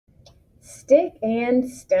Stick and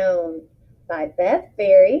Stone by Beth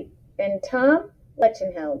Berry and Tom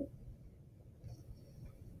Lechenheld.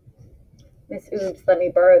 Miss Oops let me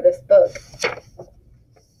borrow this book.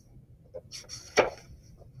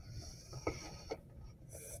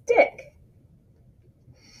 Stick,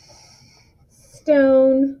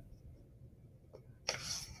 stone,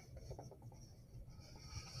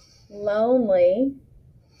 lonely,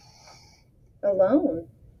 alone.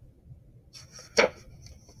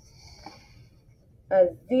 A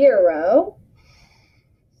 0,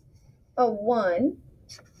 a 1.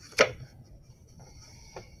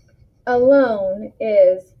 Alone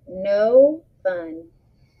is no fun.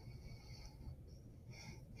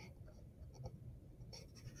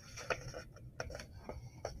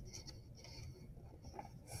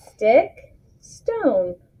 Stick,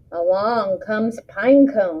 stone, along comes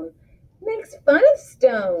Pinecone, makes fun of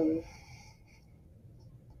Stone.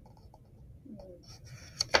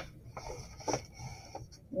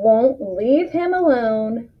 Won't leave him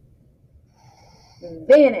alone.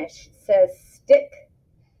 Vanish, says Stick.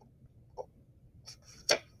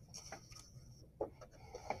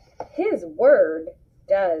 His word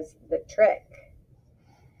does the trick.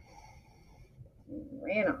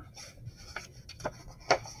 Ran off.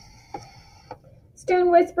 Stone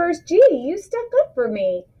whispers, gee, you stuck up for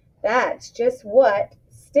me. That's just what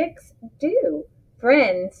sticks do.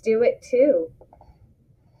 Friends do it too.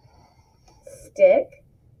 Stick,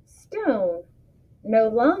 stone, no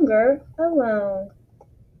longer alone.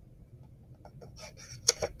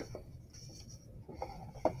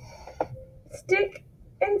 Stick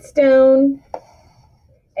and stone,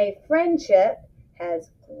 a friendship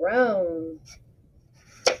has grown.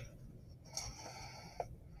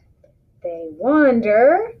 They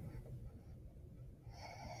wander,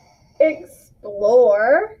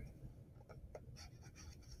 explore,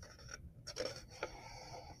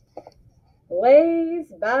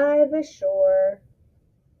 lays by the shore.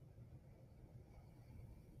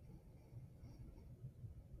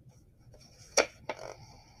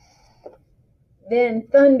 Then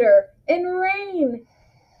thunder and rain,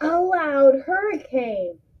 a loud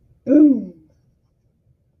hurricane, boom.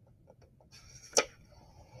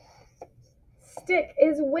 Stick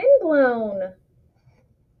is windblown.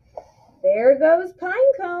 There goes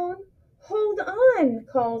Pinecone. Hold on,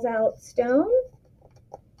 calls out Stone.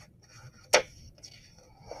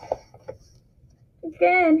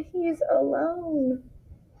 Again, he's alone.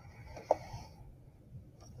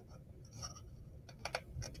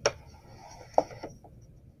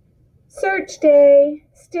 Search day.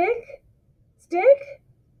 Stick, stick,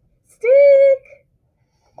 stick.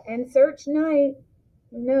 And search night.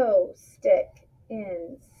 No stick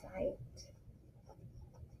in sight.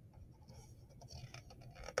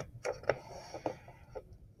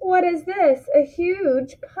 What is this? A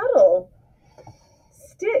huge puddle.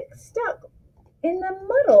 Stick stuck in the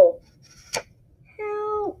muddle.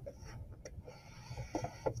 Help!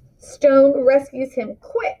 Stone rescues him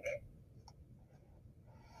quick.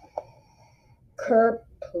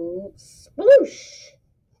 Kerploosh, sploosh.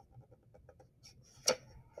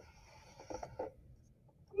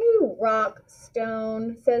 You rock,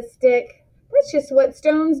 Stone, says Stick. That's just what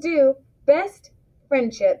stones do. Best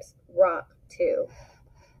friendships rock too.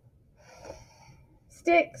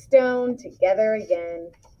 Stick, stone, together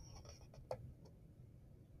again.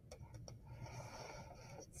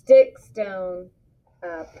 Stick, stone,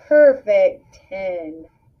 a perfect 10.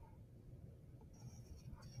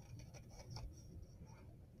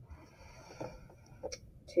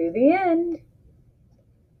 To the end.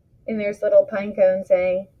 And there's little Pinecone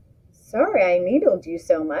saying, sorry I needled you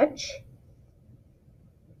so much.